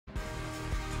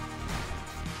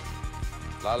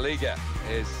La Liga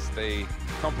is the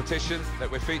competition that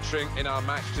we're featuring in our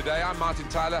match today. I'm Martin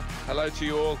Tyler. Hello to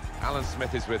you all. Alan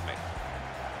Smith is with me.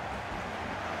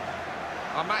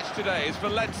 Our match today is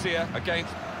Valencia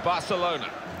against Barcelona.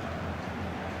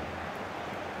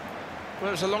 Well,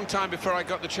 it was a long time before I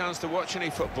got the chance to watch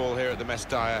any football here at the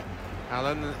MESTALLA,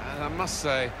 Alan, and I must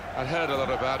say I'd heard a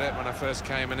lot about it when I first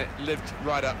came, and it lived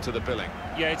right up to the billing.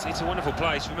 Yeah, it's a wonderful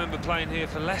place. Remember playing here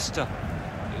for Leicester.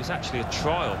 It was actually a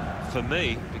trial for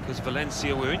me because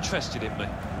Valencia were interested in me.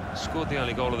 Scored the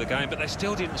only goal of the game, but they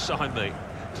still didn't sign me.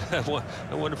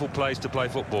 A wonderful place to play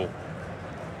football.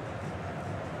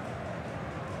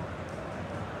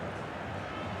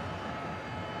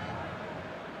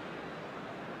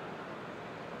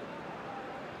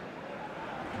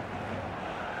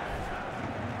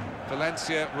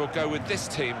 Valencia will go with this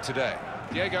team today.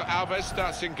 Diego Alves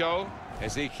starts in goal.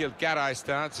 Ezequiel Garay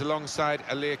starts alongside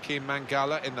Eliakim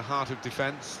Mangala in the heart of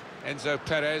defence. Enzo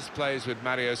Perez plays with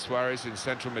Mario Suarez in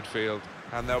central midfield.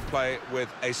 And they'll play with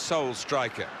a sole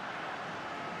striker.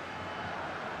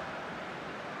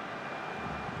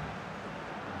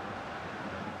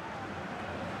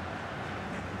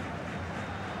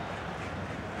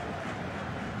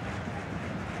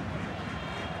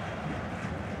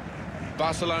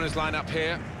 Barcelona's line-up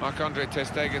here. Marc-Andre ter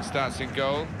Stegen starts in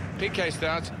goal. Piqué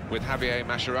starts with Javier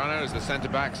Mascherano as the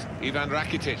centre-backs. Ivan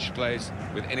Rakitic plays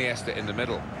with Iniesta in the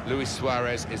middle. Luis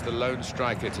Suarez is the lone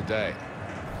striker today.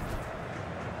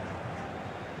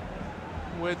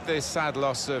 With the sad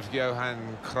loss of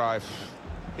Johan Cruyff,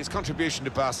 his contribution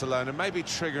to Barcelona, maybe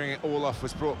triggering it all off,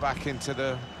 was brought back into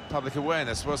the public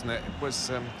awareness, wasn't it? It was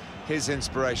his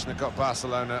inspiration that got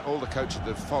Barcelona. All the coaches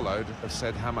that followed have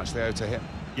said how much they owe to him.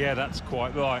 Yeah, that's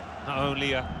quite right. Not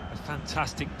only a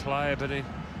fantastic player, but an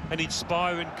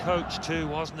inspiring coach too,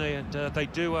 wasn't he? And they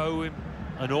do owe him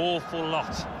an awful lot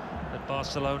at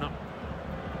Barcelona.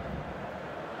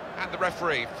 And the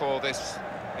referee for this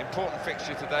important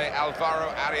fixture today,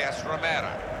 Alvaro Arias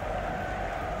Romero.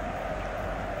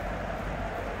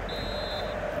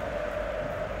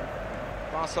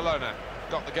 Barcelona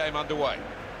got the game underway.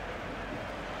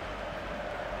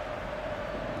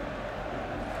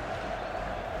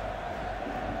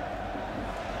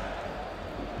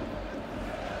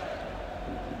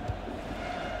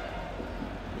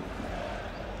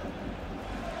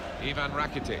 Ivan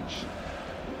Rakitic.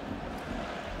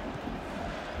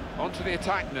 On to the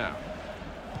attack now.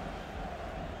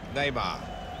 Neymar.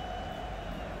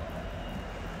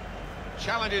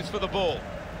 Challenges for the ball.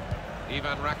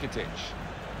 Ivan Rakitic.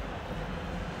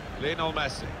 Lionel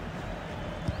Messi.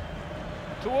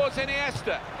 Towards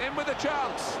Iniesta. In with a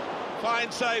chance.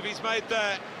 Fine save he's made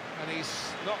there. And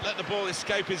he's not let the ball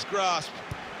escape his grasp.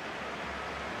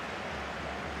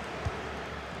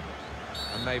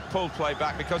 And they pulled play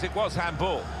back because it was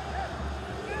handball.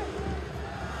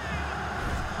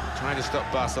 Trying to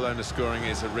stop Barcelona scoring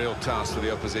is a real task for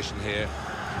the opposition here.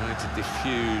 Trying to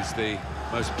diffuse the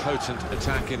most potent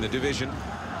attack in the division.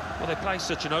 Well, they play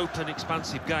such an open,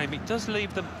 expansive game. It does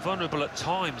leave them vulnerable at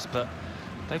times, but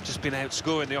they've just been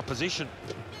outscoring the opposition.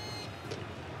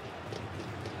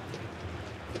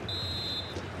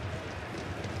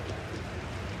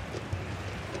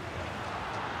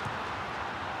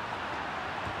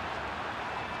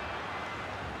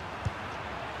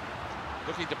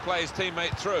 Looking to play his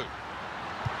teammate through.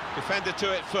 Defender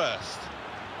to it first.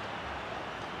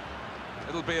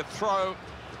 It'll be a throw.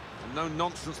 No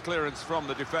nonsense clearance from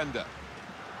the defender.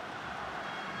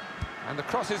 And the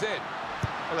cross is in.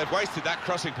 Well, they've wasted that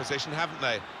crossing position, haven't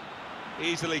they?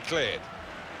 Easily cleared.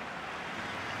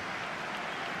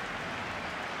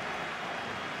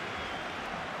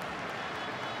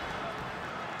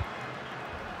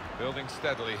 Building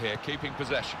steadily here, keeping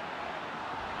possession.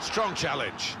 Strong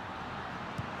challenge.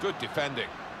 Good defending.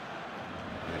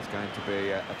 It's going to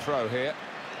be a throw here.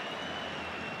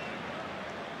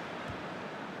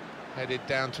 Headed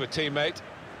down to a teammate.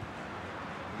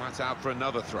 That's out for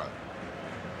another throw.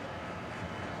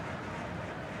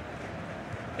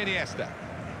 Iniesta.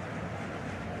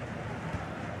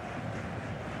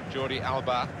 Jordi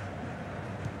Alba.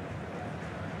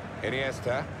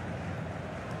 Iniesta.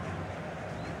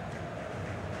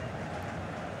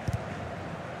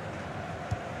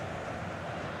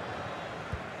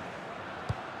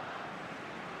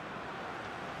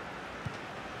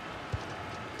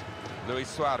 Luis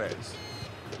Suarez.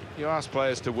 You ask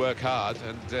players to work hard,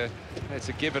 and it's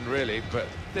a given, really, but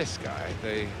this guy,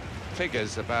 the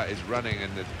figures about his running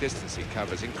and the distance he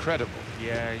covers, incredible.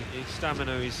 Yeah, his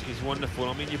stamina is wonderful.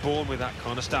 I mean, you're born with that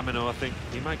kind of stamina, I think.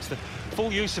 He makes the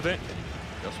full use of it.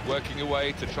 Just working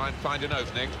away to try and find an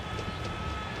opening.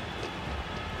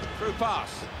 Through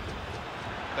pass.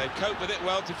 They cope with it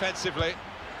well defensively.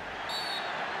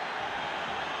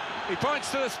 He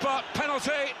points to the spot,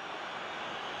 penalty.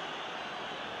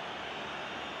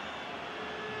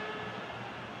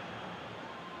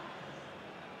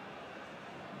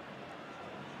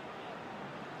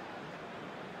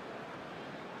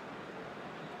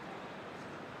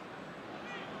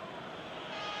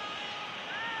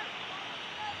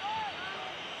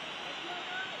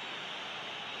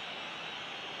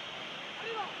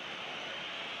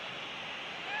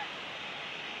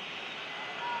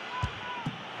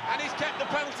 And he's kept the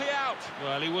penalty out.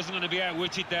 Well, he wasn't going to be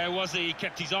outwitted there, was he? He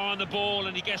kept his eye on the ball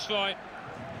and he guessed right.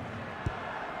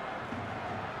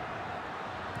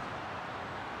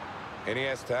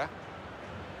 Iniesta.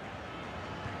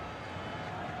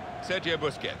 Sergio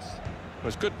Busquets.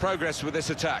 Was good progress with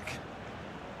this attack.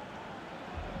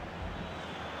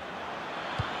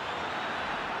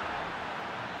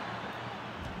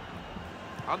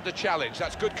 Under challenge,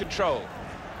 that's good control.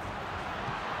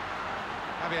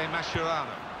 Javier Mascherano.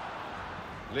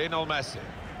 Lionel Messi.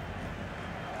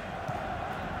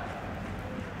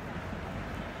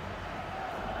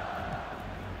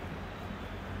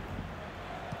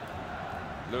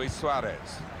 Luis Suarez.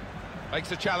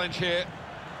 Makes a challenge here.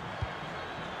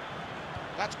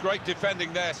 That's great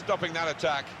defending there, stopping that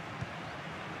attack.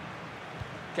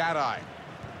 Garay.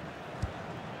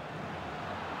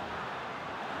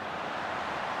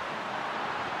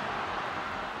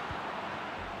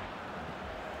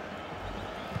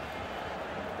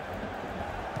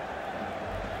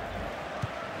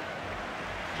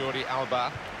 Jordi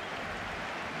Alba.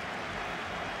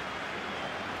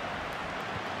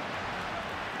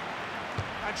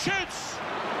 And shoots!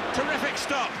 Terrific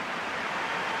stop.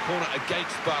 Corner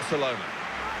against Barcelona.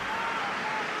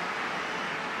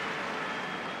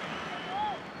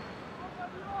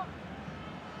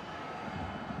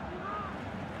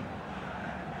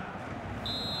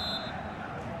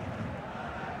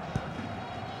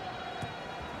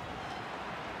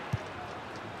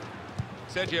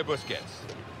 Sergio Busquets.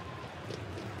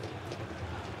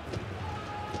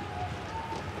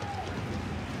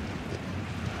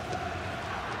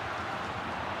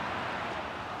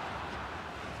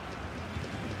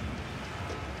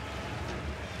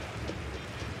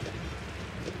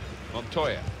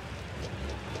 Montoya.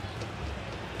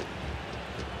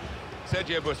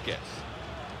 Sergio Busquets.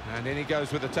 And in he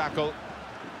goes with the tackle.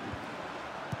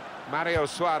 Mario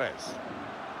Suarez.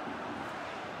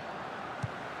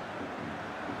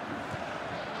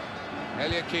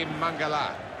 Eliakim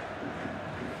Mangala.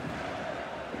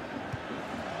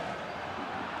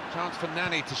 Chance for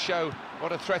Nani to show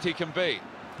what a threat he can be.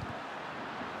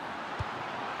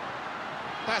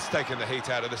 That's taken the heat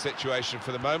out of the situation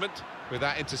for the moment with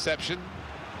that interception.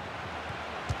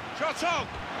 Shot on!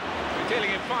 We're dealing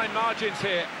in fine margins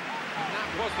here. And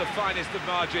that was the finest of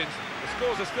margins. The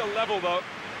scores are still level, though.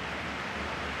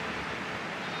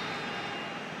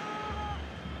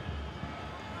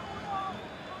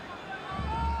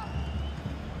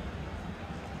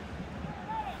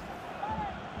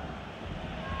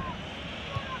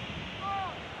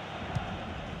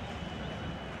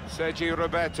 Sergi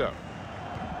Roberto.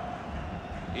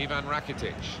 Ivan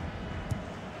Rakitic.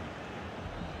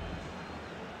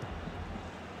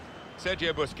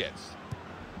 Sergio Busquets.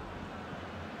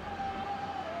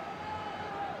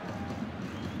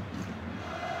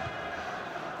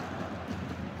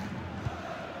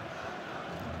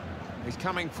 He's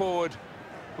coming forward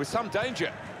with some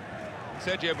danger.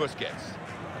 Sergio Busquets.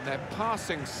 And they're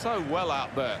passing so well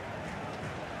out there.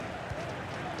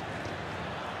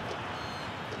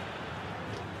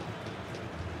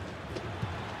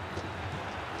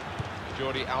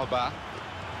 Jordi Alba.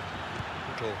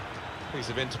 Little piece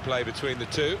of interplay between the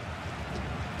two.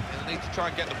 They'll need to try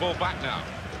and get the ball back now.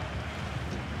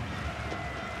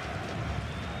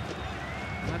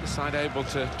 Neither side able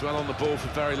to dwell on the ball for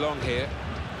very long here.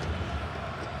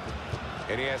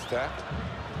 Iniesta.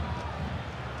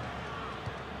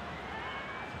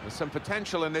 There's some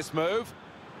potential in this move.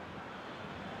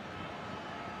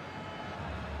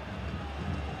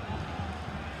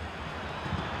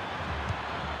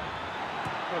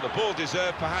 Well, the ball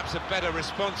deserved perhaps a better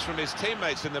response from his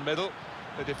teammates in the middle.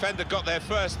 The defender got there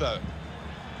first, though.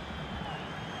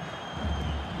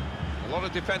 A lot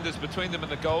of defenders between them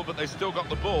and the goal, but they still got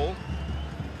the ball.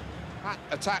 That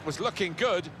attack was looking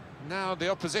good. Now the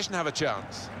opposition have a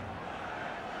chance.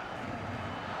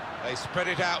 They spread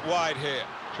it out wide here.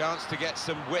 Chance to get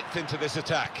some width into this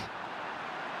attack.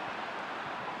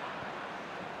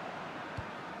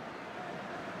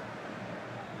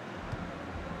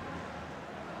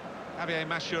 Javier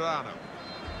Mascherano.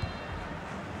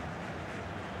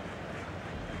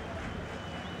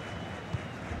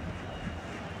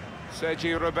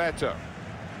 Sergi Roberto.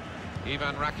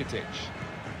 Ivan Rakitic.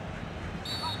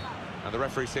 And the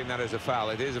referee's seen that as a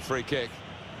foul. It is a free kick.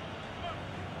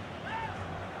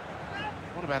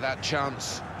 What about that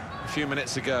chance a few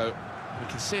minutes ago? We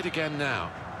can see it again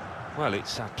now. Well,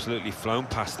 it's absolutely flown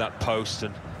past that post,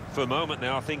 and for a moment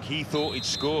now I think he thought he'd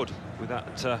scored with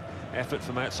that effort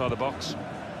from outside the box.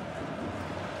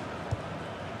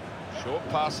 Short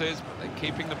passes, but they're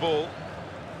keeping the ball.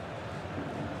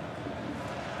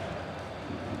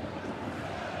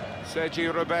 Sergi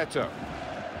Roberto.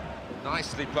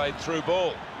 Nicely played through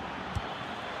ball.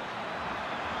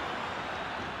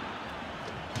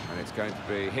 And it's going to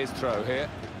be his throw here.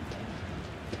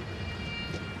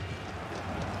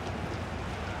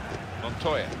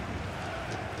 Montoya.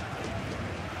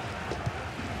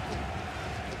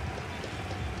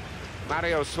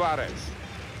 Mario Suarez.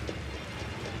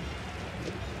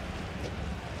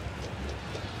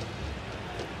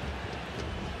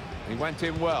 He went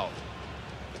in well.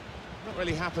 Not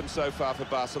really happened so far for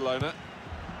Barcelona.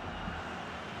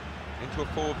 Into a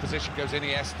forward position goes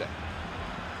Iniesta.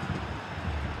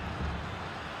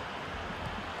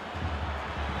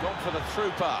 Gone for the through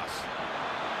pass.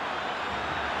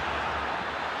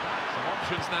 Some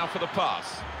options now for the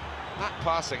pass. That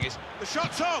passing is... The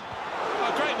shot's on!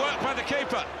 Oh, great work by the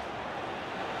keeper.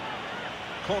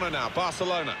 Corner now,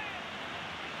 Barcelona.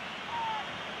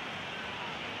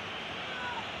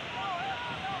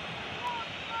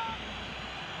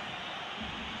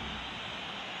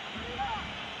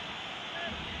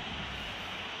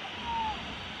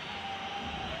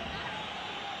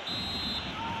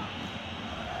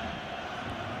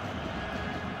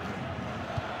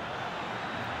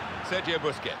 Sergio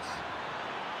Busquets.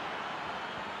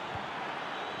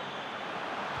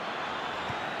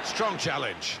 Strong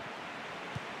challenge.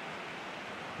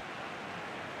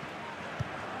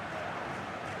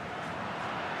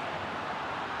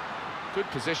 Good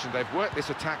position. They've worked this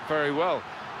attack very well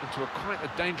into quite a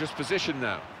dangerous position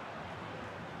now.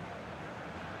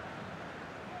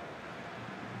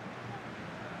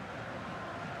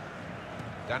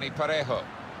 Dani Parejo.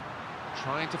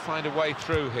 Trying to find a way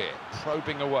through here,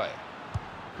 probing away.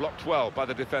 Blocked well by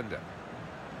the defender.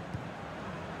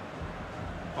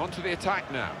 Onto the attack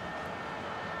now.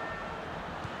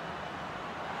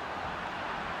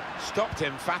 Stopped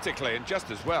emphatically and just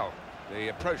as well. The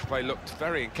approach play looked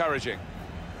very encouraging.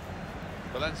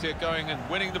 Valencia going and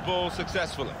winning the ball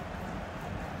successfully.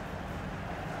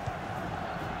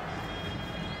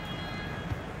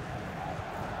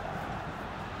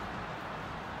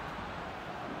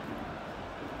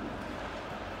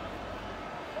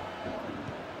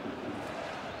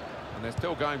 And they're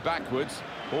still going backwards,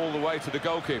 all the way to the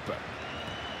goalkeeper.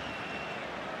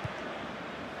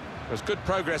 There's good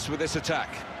progress with this attack.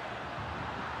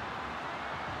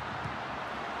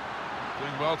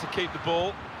 Doing well to keep the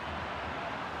ball.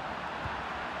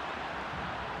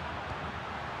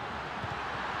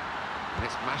 And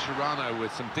it's Mascherano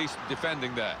with some decent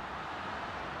defending there.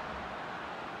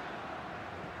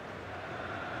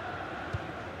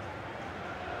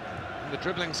 And the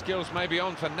dribbling skills may be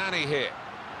on for Nani here.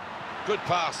 Good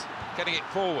pass, getting it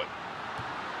forward.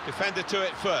 Defender to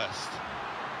it first.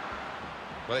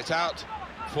 Well, it's out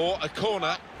for a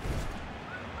corner.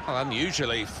 Well,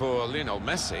 unusually for Lionel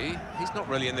Messi, he's not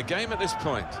really in the game at this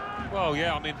point. Well,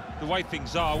 yeah, I mean, the way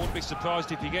things are, I wouldn't be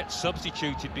surprised if he gets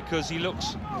substituted because he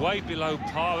looks way below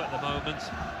par at the moment.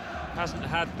 Hasn't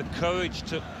had the courage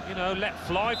to, you know, let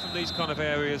fly from these kind of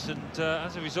areas, and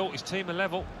as a result, his team are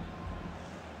level.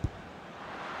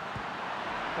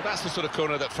 Well, that's the sort of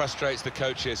corner that frustrates the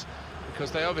coaches,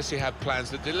 because they obviously have plans.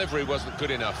 The delivery wasn't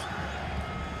good enough.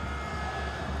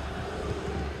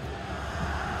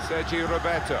 Sergi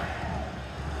Roberto.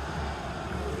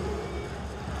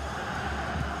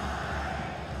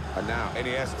 And now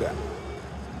Iniesta.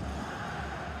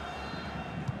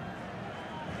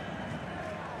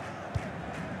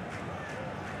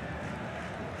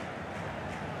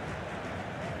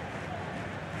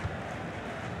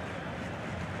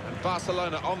 And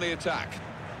Barcelona on the attack.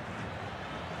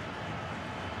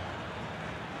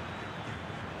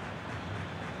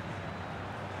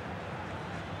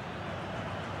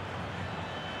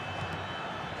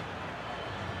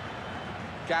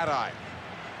 Garay.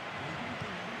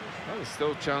 Well, there's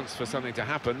still a chance for something to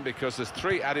happen because there's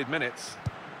 3 added minutes.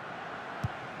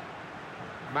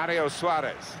 Mario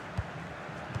Suarez.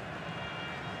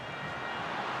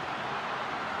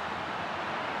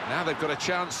 Now they've got a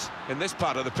chance in this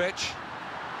part of the pitch.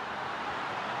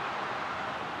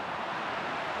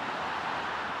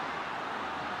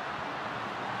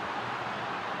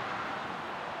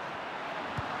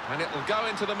 And it will go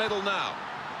into the middle now.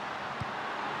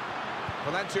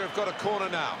 Valencia have got a corner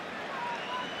now.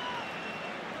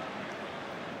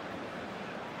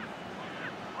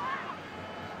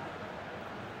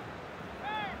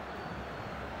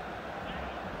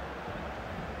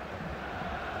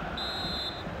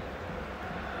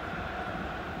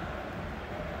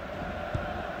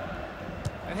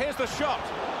 And here's the shot.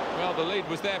 Well, the lead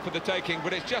was there for the taking,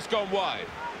 but it's just gone wide.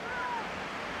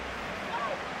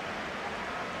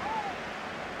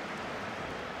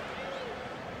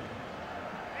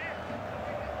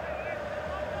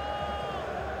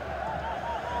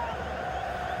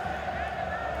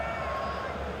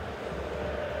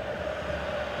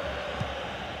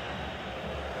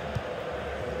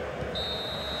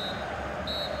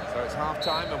 So it's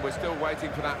half-time and we're still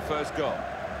waiting for that first goal.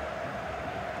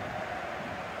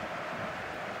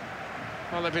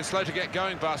 Well, they've been slow to get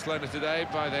going, Barcelona, today,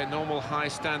 by their normal high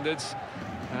standards,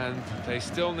 and they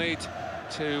still need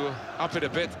to up it a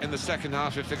bit in the second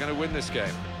half if they're going to win this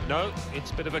game. No,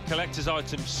 it's a bit of a collector's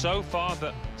item so far,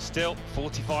 but still,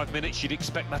 45 minutes, you'd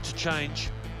expect that to change.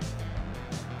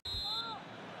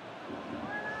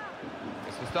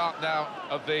 It's the start now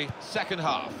of the second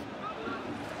half.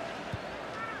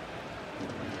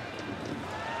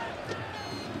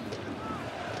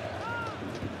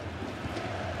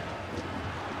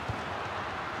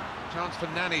 Chance for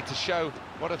Nani to show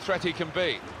what a threat he can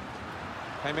be.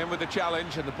 Came in with the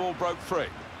challenge and the ball broke free.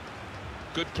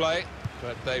 Good play,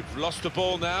 but they've lost the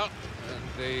ball now,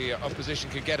 and the opposition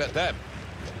can get at them.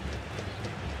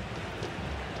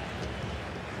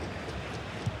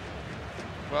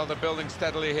 Well, they're building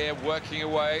steadily here, working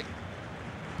away.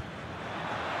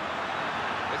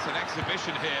 It's an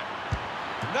exhibition here.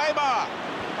 Neymar!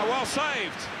 Oh, well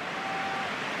saved.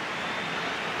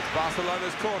 It's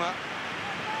Barcelona's corner.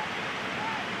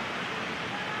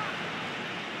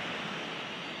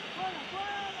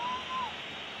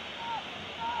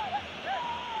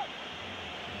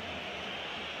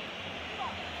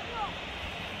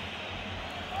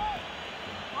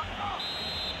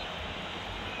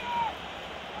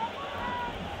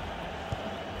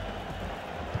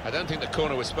 I don't think the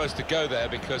corner was supposed to go there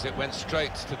because it went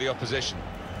straight to the opposition.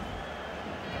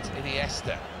 It's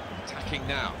Iniesta attacking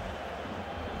now.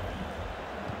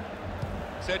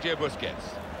 Sergio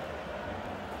Busquets.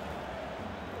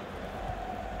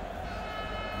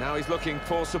 Now he's looking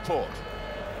for support.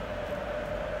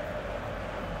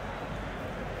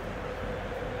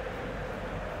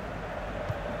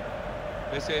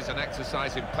 This is an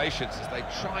exercise in patience as they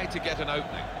try to get an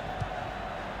opening.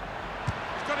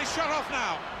 He's got his shot off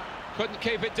now. Couldn't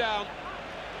keep it down.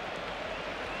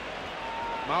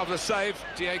 Marvellous save.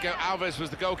 Diego Alves was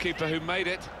the goalkeeper who made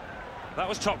it. That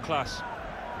was top class.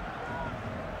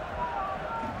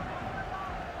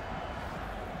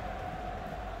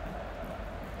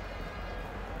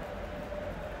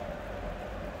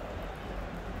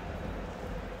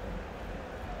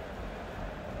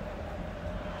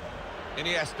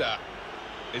 Iniesta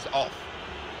is off.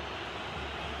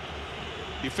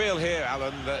 You feel here,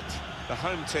 Alan, that the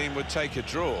home team would take a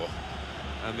draw,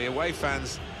 and the away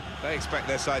fans, they expect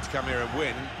their side to come here and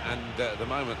win, and at the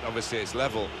moment, obviously, it's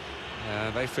level.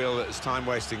 They feel that there's time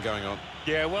wasting going on.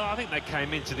 Yeah, well, I think they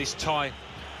came into this tie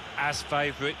as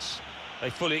favourites.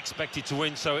 They fully expected to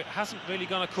win, so it hasn't really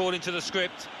gone according to the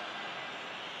script.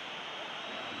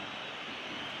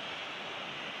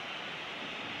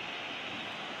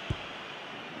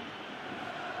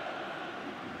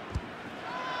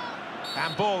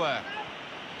 And ball there.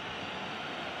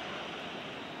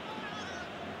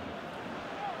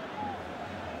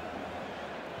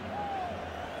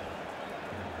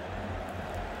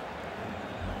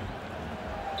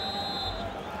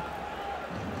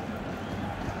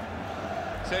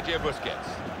 Sergio Busquets.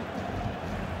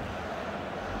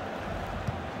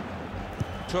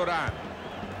 Turan.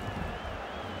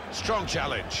 Strong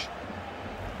challenge.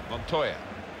 Montoya.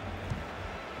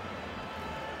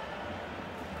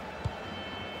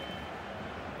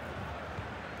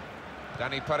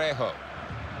 Dani Parejo.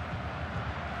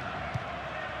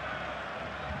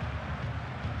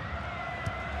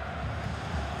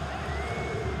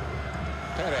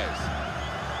 Perez.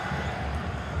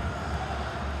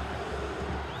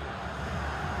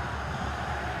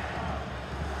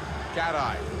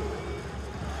 Garay.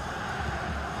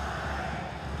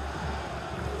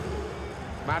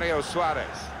 Mario Suarez.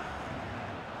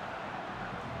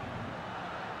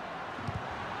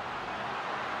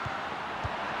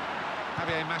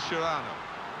 Javier Mascherano.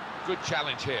 Good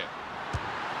challenge here.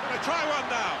 Gonna try one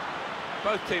now.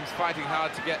 Both teams fighting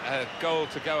hard to get a goal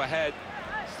to go ahead.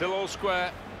 Still all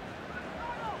square.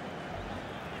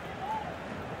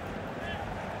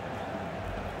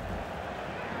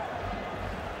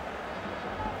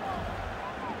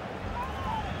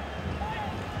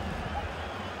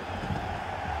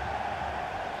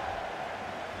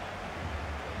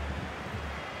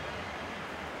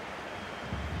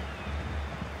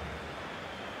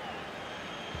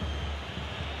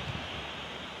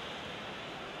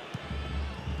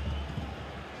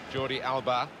 Jordi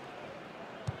Alba.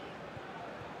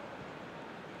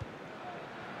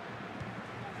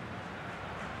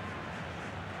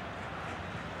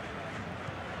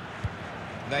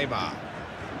 Neymar.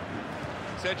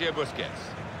 Sergio Busquets.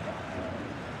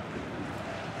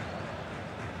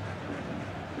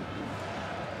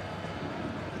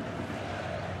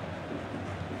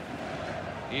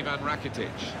 Ivan Rakitic.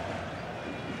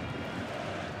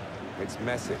 It's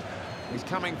Messi. He's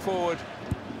coming forward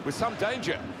with some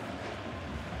danger.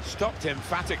 Stopped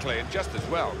emphatically and just as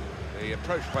well. The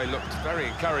approach play looked very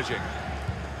encouraging.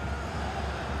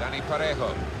 Dani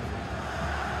Parejo.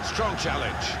 Strong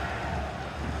challenge.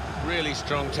 Really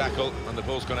strong tackle, and the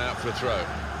ball's gone out for a throw.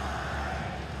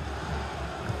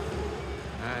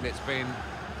 And it's been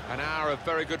an hour of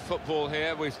very good football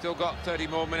here. We've still got 30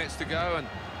 more minutes to go, and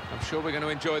I'm sure we're going to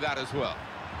enjoy that as well.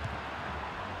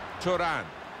 Turan.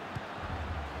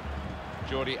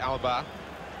 Jordi Alba.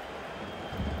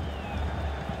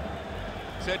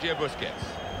 Sergio Busquets.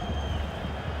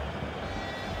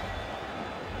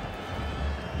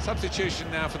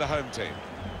 Substitution now for the home team.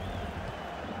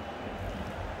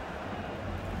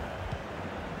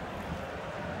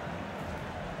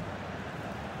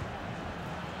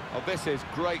 Well, this is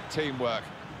great teamwork,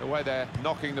 the way they're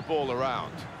knocking the ball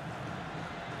around.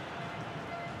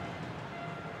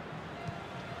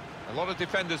 A lot of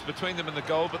defenders between them and the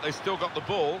goal, but they still got the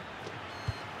ball.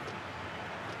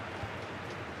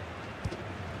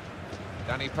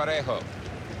 Dani Parejo.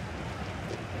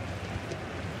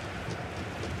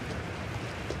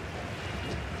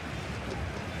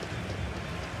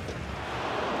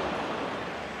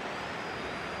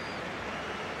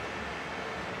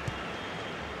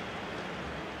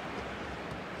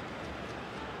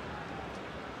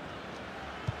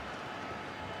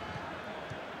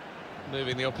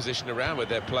 Moving the opposition around with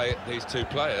their play, these two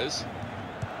players.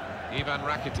 Ivan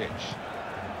Rakitic.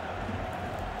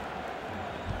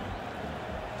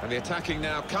 And the attacking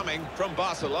now coming from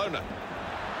Barcelona.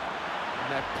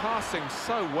 And they're passing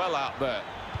so well out there.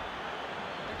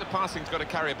 I think the passing's got to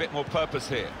carry a bit more purpose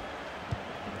here.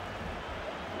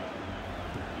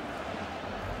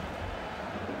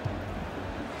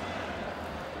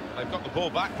 They've got the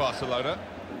ball back, Barcelona.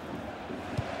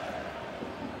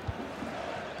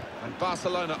 And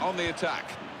Barcelona on the attack.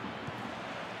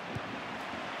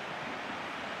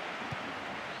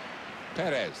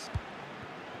 Perez.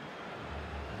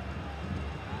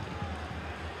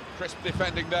 Crisp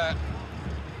defending there.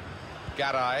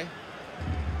 Garay.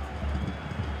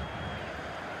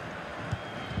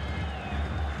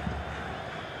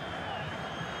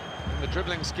 And the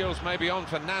dribbling skills may be on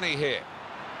for Nani here.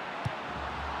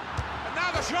 And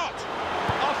now the shot!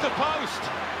 Off the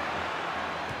post!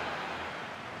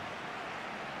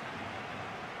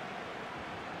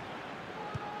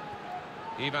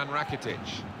 Ivan Rakitic.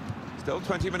 Still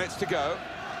 20 minutes to go.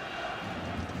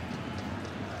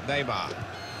 Neymar.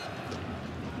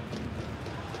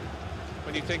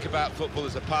 When you think about football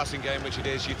as a passing game, which it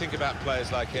is, you think about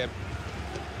players like him.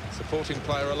 Supporting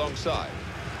player alongside.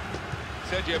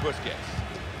 Sergio Busquets.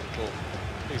 Little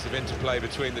piece of interplay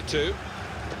between the two.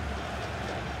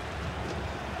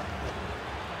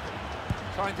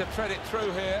 Trying to thread it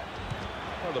through here.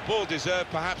 Well, the ball deserved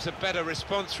perhaps a better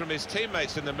response from his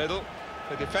teammates in the middle.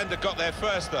 The defender got there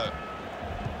first, though.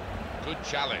 Good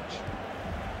challenge.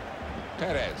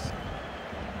 Perez.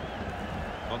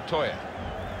 Montoya.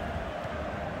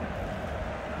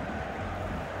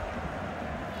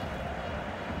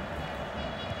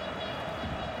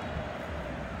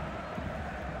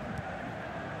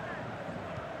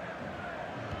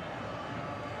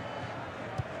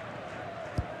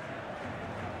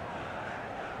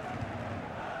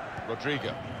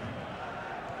 Rodrigo.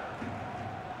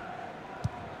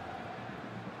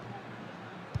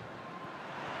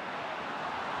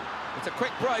 It's a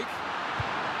quick break.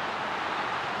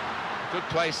 Good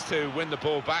place to win the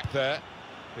ball back there,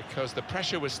 because the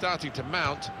pressure was starting to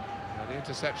mount, and the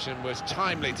interception was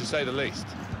timely, to say the least.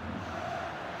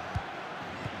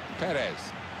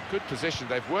 Perez. Good position.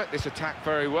 They've worked this attack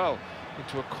very well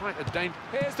into a quite a danger.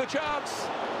 Here's the chance.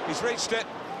 He's reached it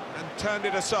and turned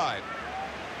it aside.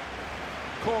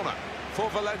 Corner for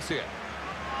Valencia.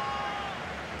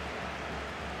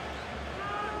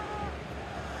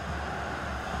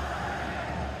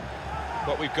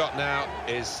 What we've got now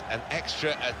is an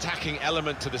extra attacking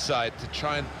element to the side to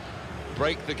try and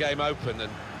break the game open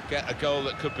and get a goal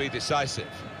that could be decisive.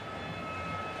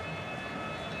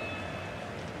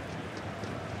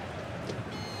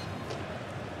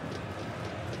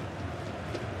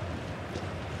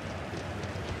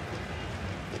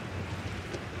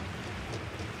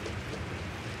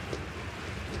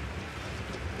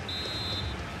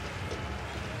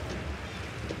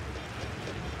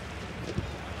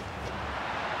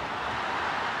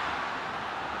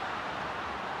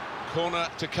 Corner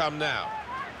to come now.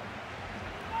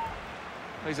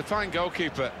 He's a fine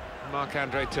goalkeeper,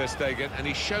 Marc-Andre ter Stegen, and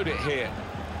he showed it here.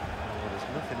 Oh,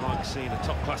 there's nothing like seeing a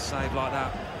top-class save like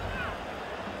that.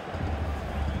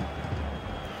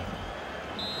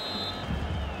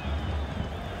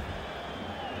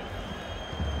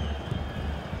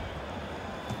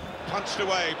 Punched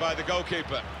away by the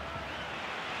goalkeeper.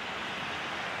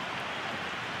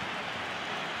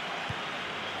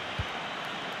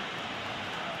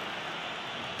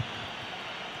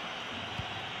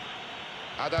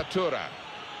 Adatura.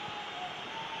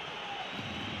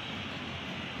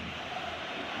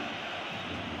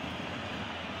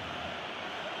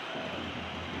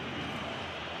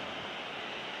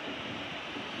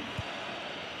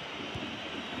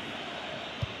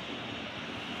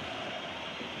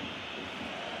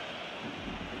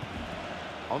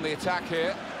 On the attack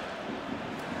here.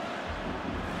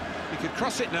 He could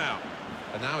cross it now.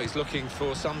 And now he's looking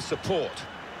for some support.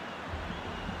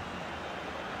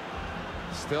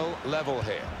 Still level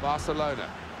here. Barcelona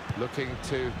looking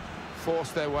to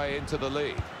force their way into the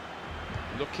lead.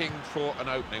 Looking for an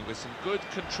opening with some good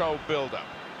controlled build-up.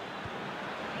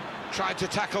 Tried to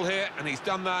tackle here, and he's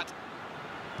done that.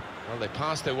 Well, they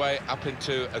passed their way up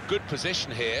into a good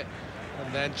position here,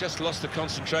 and then just lost the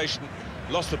concentration,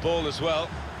 lost the ball as well.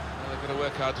 Well, they've got to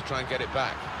work hard to try and get it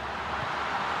back.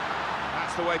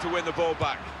 That's the way to win the ball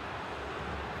back.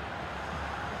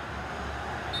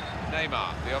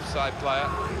 Neymar, the offside player.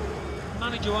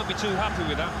 Manager won't be too happy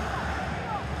with that.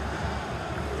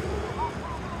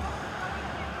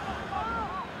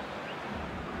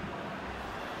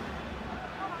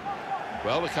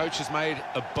 Well, the coach has made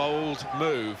a bold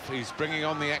move. He's bringing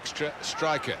on the extra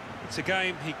striker. It's a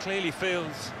game he clearly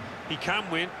feels he can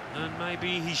win, and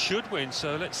maybe he should win,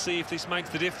 so let's see if this makes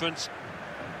the difference.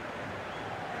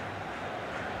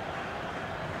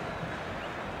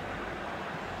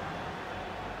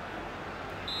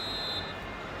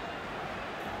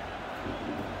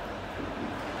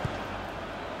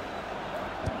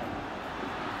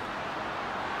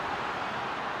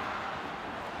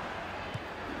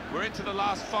 We're into the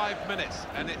last 5 minutes,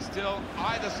 and it's still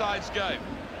either side's game.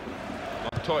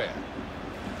 Montoya.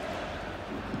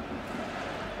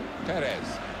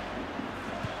 Perez.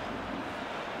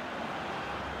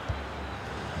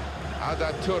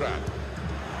 Adatura.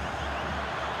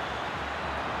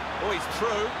 Oh, he's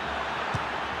through.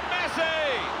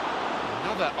 Messi!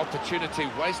 Another opportunity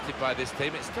wasted by this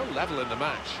team. It's still level in the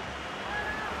match.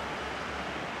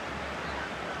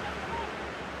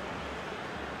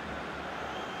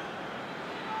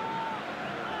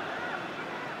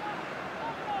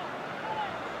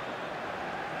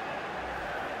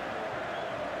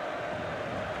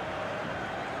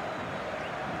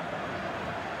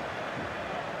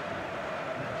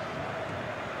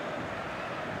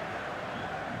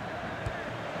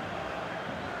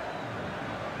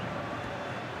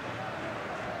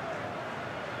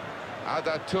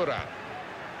 Adatura.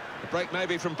 The break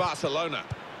maybe from Barcelona.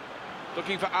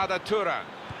 Looking for Adatura.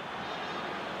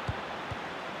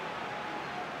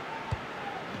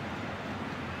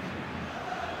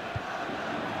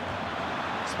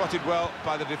 Spotted well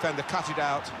by the defender, cut it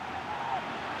out.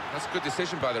 That's a good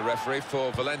decision by the referee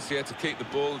for Valencia to keep the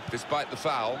ball despite the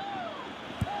foul.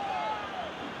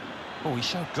 Oh, he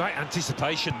showed great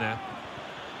anticipation there.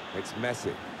 It's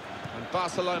Messi. And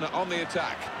Barcelona on the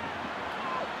attack.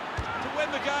 To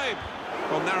win the game.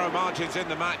 Well, narrow margins in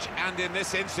the match and in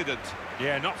this incident.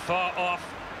 Yeah, not far off.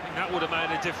 I think that would have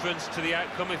made a difference to the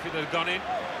outcome if it had gone in.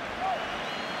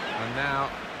 And now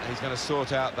he's going to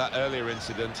sort out that earlier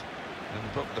incident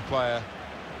and book the player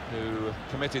who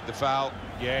committed the foul.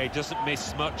 Yeah, he doesn't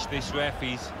miss much, this ref.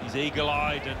 He's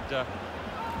eagle-eyed, and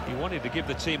he wanted to give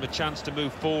the team a chance to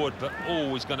move forward, but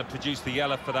always going to produce the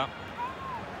yellow for that.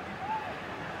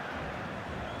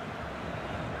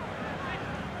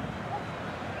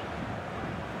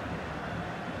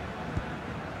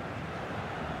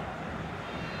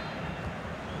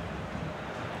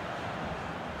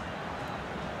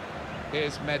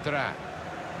 Here's Medra.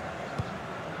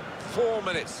 4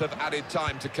 minutes of added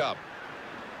time to come.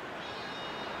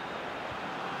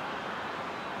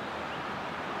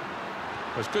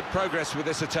 There's good progress with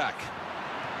this attack.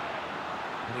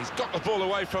 And he's got the ball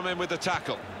away from him with the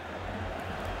tackle.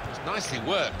 It was nicely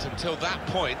worked until that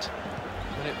point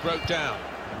when it broke down.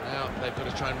 And now they've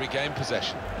got to try and regain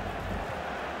possession.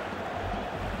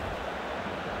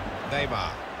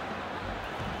 Neymar.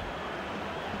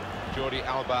 Jordi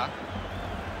Alba.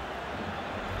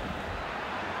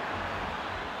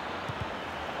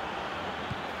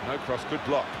 No cross, good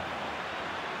block.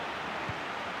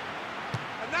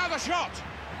 And now the shot!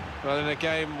 Well, in a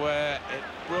game where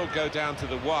it will go down to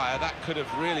the wire, that could have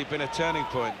really been a turning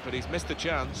point, but he's missed the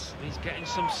chance. He's getting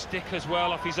some stick as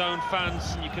well off his own fans,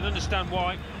 and you can understand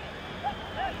why.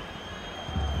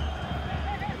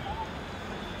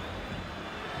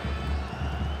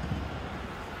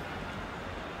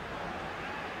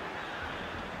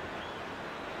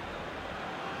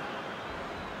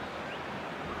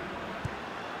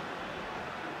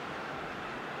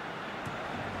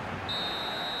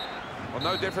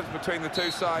 Well, no difference between the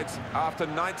two sides after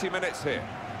 90 minutes here.